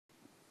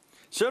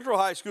Central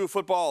High School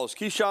football's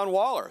Keyshawn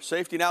Waller,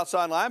 safety and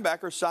outside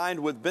linebacker, signed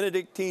with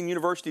Benedictine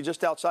University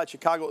just outside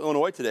Chicago,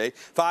 Illinois today.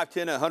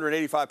 5'10",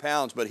 185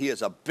 pounds, but he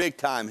is a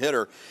big-time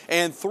hitter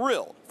and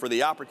thrilled for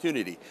the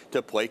opportunity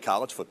to play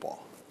college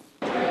football.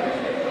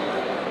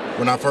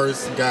 When I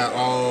first got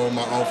all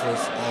my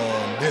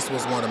offers, this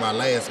was one of my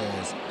last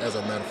ones, as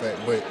a matter of fact,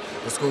 but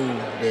the school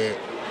that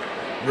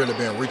really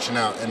been reaching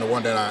out and the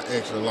one that I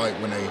actually liked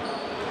when they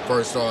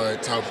first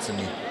started talking to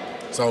me.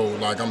 So,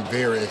 like, I'm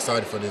very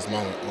excited for this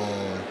moment.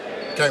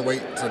 Can't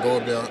wait to go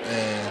up there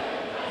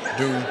and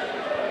do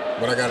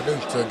what I got to do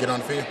to get on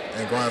the field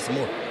and grind some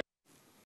more.